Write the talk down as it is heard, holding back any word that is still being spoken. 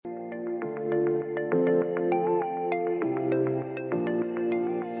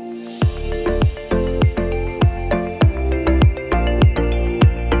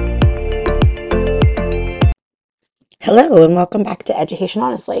Hello, and welcome back to Education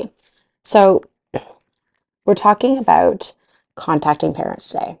Honestly. So, we're talking about contacting parents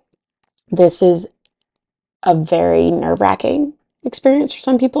today. This is a very nerve-wracking experience for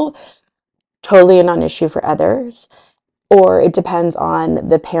some people, totally a non-issue for others, or it depends on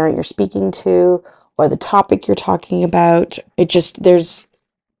the parent you're speaking to or the topic you're talking about. There's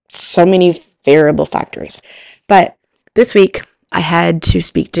so many variable factors. But this week, I had to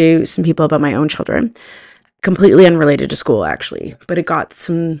speak to some people about my own children, completely unrelated to school, actually, but it got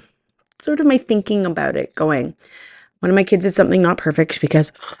some sort of my thinking about it going. One of my kids did something not perfect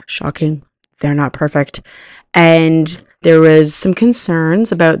because, shocking, they're not perfect. And there was some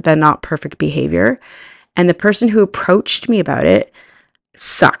concerns about the not perfect behavior. And the person who approached me about it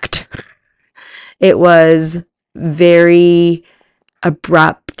sucked. It was very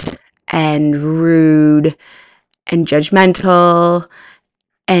abrupt and rude and judgmental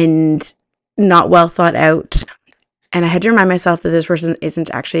and not well thought out. And I had to remind myself that this person isn't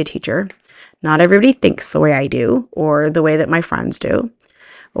actually a teacher. Not everybody thinks the way I do or the way that my friends do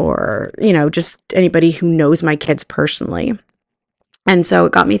or, just anybody who knows my kids personally. And so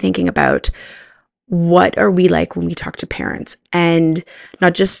it got me thinking about what are we like when we talk to parents, and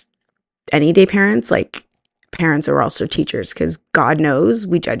not just any day parents, like parents are also teachers, because God knows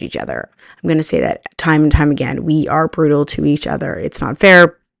we judge each other. I'm going to say that time and time again. We are brutal to each other. It's not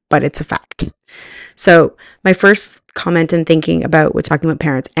fair, but it's a fact. So my first comment in thinking about with talking about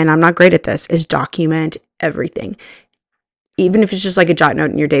parents, and I'm not great at this, is document everything. Even if it's just like a jot note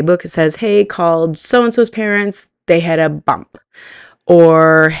in your daybook, it says, hey, called so-and-so's parents, they had a bump.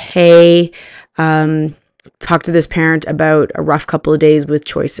 Or, hey, talked to this parent about a rough couple of days with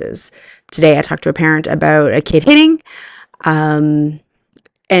choices. Today I talked to a parent about a kid hitting, and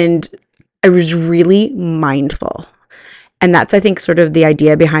I was really mindful. And that's, I think, sort of the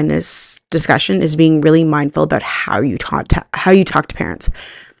idea behind this discussion, is being really mindful about how you talk to parents.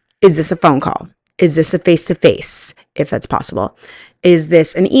 Is this a phone call? Is this a face-to-face, if that's possible? Is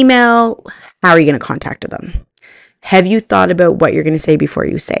this an email? How are you going to contact them? Have you thought about what you're going to say before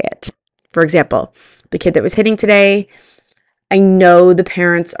you say it? For example, the kid that was hitting today, I know the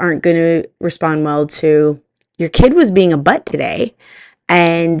parents aren't going to respond well to, your kid was being a butt today,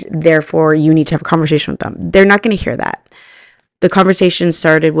 and therefore you need to have a conversation with them. They're not going to hear that. The conversation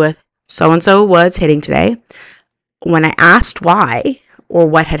started with, so-and-so was hitting today. When I asked why or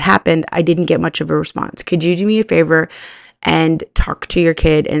what had happened, I didn't get much of a response. Could you do me a favor and talk to your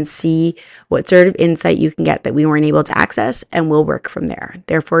kid and see what sort of insight you can get that we weren't able to access, and we'll work from there.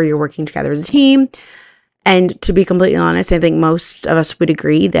 Therefore, you're working together as a team. And to be completely honest, I think most of us would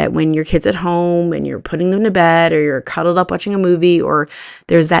agree that when your kid's at home and you're putting them to bed, or you're cuddled up watching a movie, or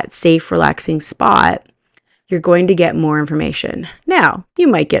there's that safe, relaxing spot, you're going to get more information. Now, you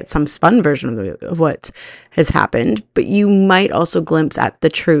might get some spun version of what has happened, but you might also glimpse at the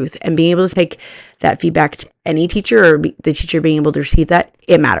truth, and being able to take that feedback to any teacher, or the teacher being able to receive that,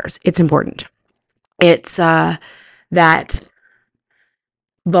 it matters. It's important. It's that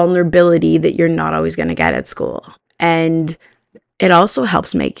vulnerability that you're not always going to get at school. And it also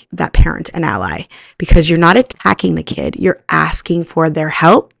helps make that parent an ally, because you're not attacking the kid. You're asking for their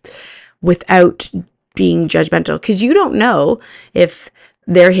help without being judgmental, because you don't know if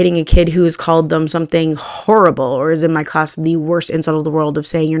they're hitting a kid who has called them something horrible, or is in my class the worst insult of the world of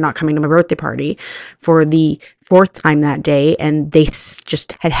saying, you're not coming to my birthday party, for the fourth time that day, and they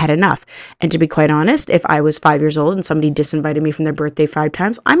just had enough. And to be quite honest, if I was 5 years old and somebody disinvited me from their birthday 5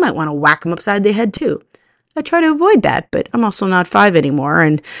 times, I might want to whack them upside the head too. I try to avoid that, but I'm also not 5 anymore,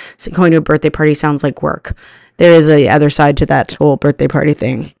 and going to a birthday party sounds like work. There is a other side to that whole birthday party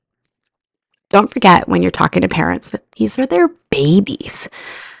thing. Don't forget, when you're talking to parents, that these are their babies.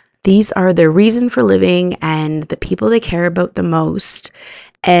 These are their reason for living and the people they care about the most.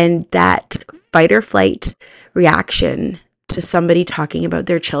 And that fight or flight reaction to somebody talking about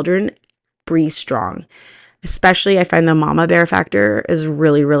their children breathes strong. Especially, I find the mama bear factor is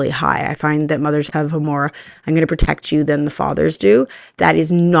really, really high. I find that mothers have a more, I'm going to protect you, than the fathers do. That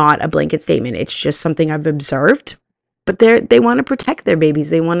is not a blanket statement. It's just something I've observed. But they want to protect their babies.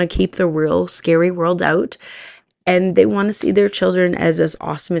 They want to keep the real scary world out. And they want to see their children as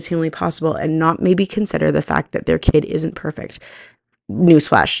awesome as humanly possible, and not maybe consider the fact that their kid isn't perfect.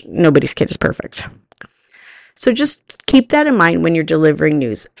 Newsflash, nobody's kid is perfect. So just keep that in mind when you're delivering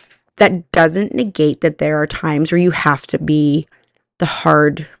news. That doesn't negate that there are times where you have to be the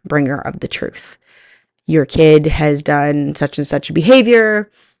hard bringer of the truth. Your kid has done such and such a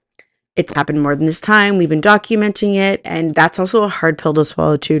behavior. It's happened more than this time. We've been documenting it. And that's also a hard pill to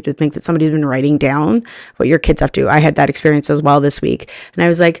swallow too, to think that somebody's been writing down what your kids have to. I had that experience as well this week. And I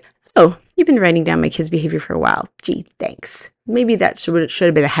was like, oh, you've been writing down my kid's behavior for a while. Gee, thanks. Maybe that should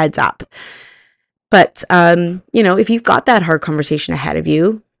have been a heads up. But, if you've got that hard conversation ahead of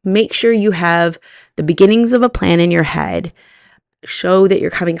you, make sure you have the beginnings of a plan in your head. Show that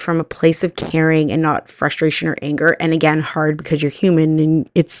you're coming from a place of caring and not frustration or anger. And again, hard because you're human, and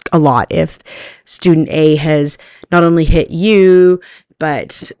it's a lot if student A has not only hit you,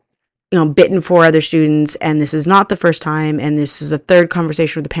 but bitten 4 other students, and this is not the first time, and this is the third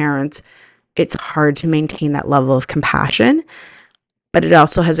conversation with the parents. It's hard to maintain that level of compassion, but it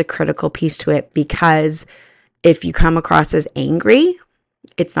also has a critical piece to it, because if you come across as angry,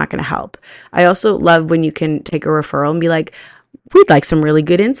 it's not going to help. I also love when you can take a referral and be like, we'd like some really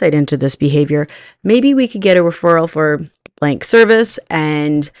good insight into this behavior. Maybe we could get a referral for blank service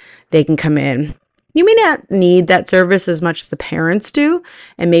and they can come in. You may not need that service as much as the parents do,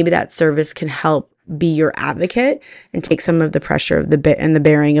 and maybe that service can help be your advocate and take some of the pressure of the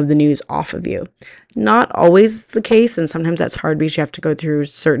bearing of the news off of you. Not always the case, and sometimes that's hard because you have to go through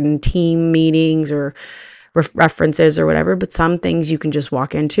certain team meetings or references or whatever, but some things you can just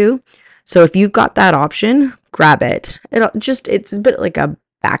walk into. So if you've got that option, grab it. It's a bit like a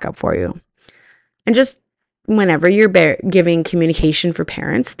backup for you. And just whenever you're giving communication for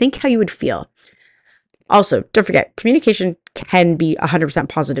parents, think how you would feel. Also, don't forget, communication can be 100%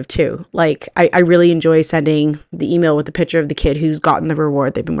 positive too. Like, I really enjoy sending the email with the picture of the kid who's gotten the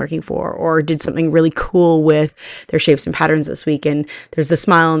reward they've been working for, or did something really cool with their shapes and patterns this week, and there's a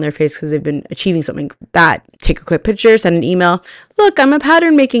smile on their face because they've been achieving something. Take a quick picture, send an email. Look, I'm a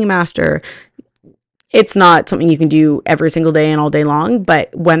pattern making master. It's not something you can do every single day and all day long,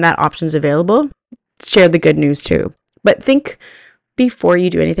 but when that option is available, share the good news too. But think before you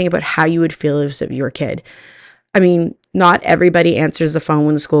do anything about how you would feel if it was your kid. I mean, not everybody answers the phone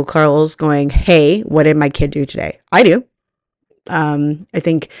when the school calls going, hey, what did my kid do today? I do. I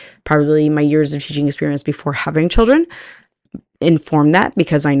think probably my years of teaching experience before having children informed that,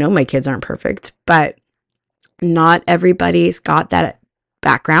 because I know my kids aren't perfect, but not everybody's got that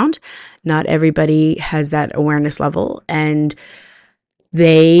background. Not everybody has that awareness level, and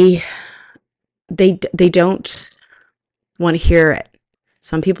they don't want to hear it.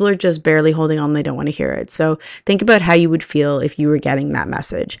 Some people are just barely holding on. They don't want to hear it. So think about how you would feel if you were getting that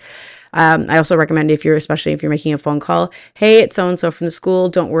message. I also recommend, especially if you're making a phone call, hey, it's so-and-so from the school.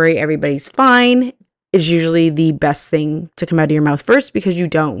 Don't worry, everybody's fine. Is usually the best thing to come out of your mouth first, because you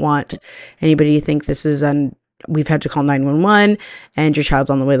don't want anybody to think this is we've had to call 911 and your child's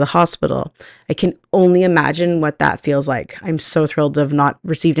on the way to the hospital. I can only imagine what that feels like. I'm so thrilled to have not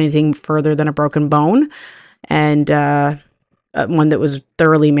received anything further than a broken bone, and one that was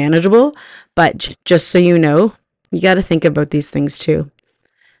thoroughly manageable. But just so you know, you got to think about these things too.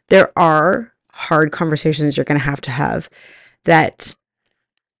 There are hard conversations you're going to have that,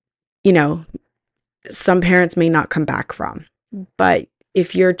 some parents may not come back from. But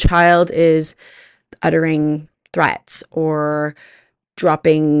if your child is uttering threats or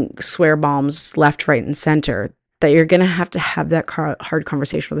dropping swear bombs left, right, and center, that you're going to have that hard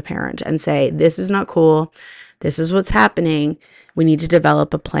conversation with the parent and say, this is not cool. This is what's happening. We need to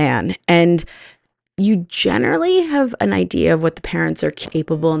develop a plan. And you generally have an idea of what the parents are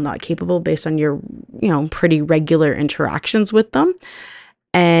capable and not capable based on your, pretty regular interactions with them.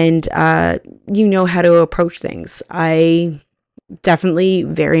 And you know how to approach things. I definitely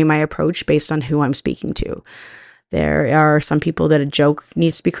vary my approach based on who I'm speaking to. There are some people that a joke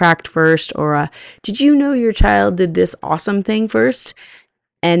needs to be cracked first, or did you know your child did this awesome thing first?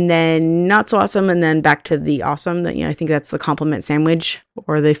 And then not so awesome, and then back to the awesome. That I think that's the compliment sandwich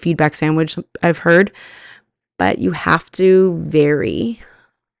or the feedback sandwich I've heard. But you have to vary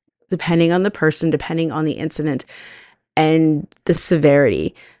depending on the person, depending on the incident and the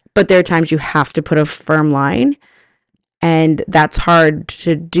severity. But there are times you have to put a firm line, and that's hard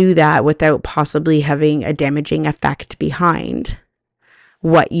to do that without possibly having a damaging effect behind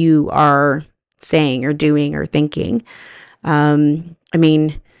what you are saying or doing or thinking. I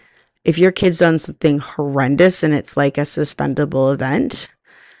mean, if your kid's done something horrendous and it's like a suspendable event,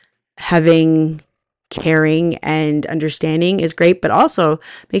 having caring and understanding is great, but also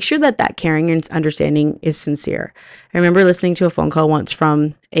make sure that caring and understanding is sincere. I remember listening to a phone call once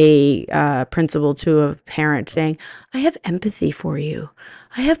from a principal to a parent saying, I have empathy for you.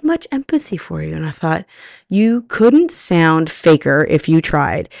 I have much empathy for you. And I thought, you couldn't sound faker if you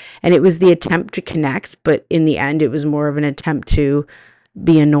tried. And it was the attempt to connect, but in the end, it was more of an attempt to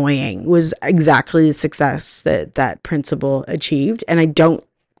be annoying, was exactly the success that principal achieved. And I don't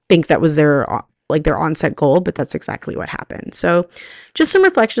think that was their onset goal, but that's exactly what happened. So just some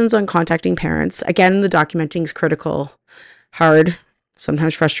reflections on contacting parents. Again, the documenting is critical, hard,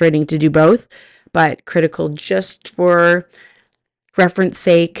 sometimes frustrating to do both, but critical just for reference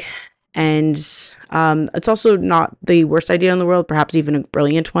sake. And it's also not the worst idea in the world, perhaps even a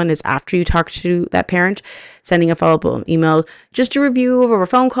brilliant one, is after you talk to that parent, sending a follow-up email, just a review over a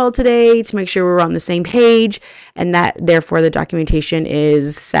phone call today to make sure we're on the same page, and that therefore the documentation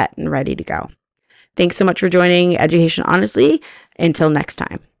is set and ready to go. Thanks so much for joining Education Honestly. Until next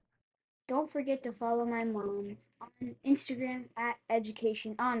time. Don't forget to follow my mom on Instagram at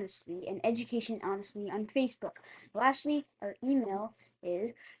Education Honestly and Education Honestly on Facebook. Lastly, our email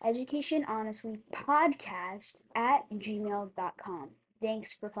is educationhonestlypodcast@gmail.com.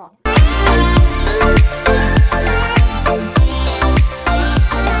 Thanks for calling.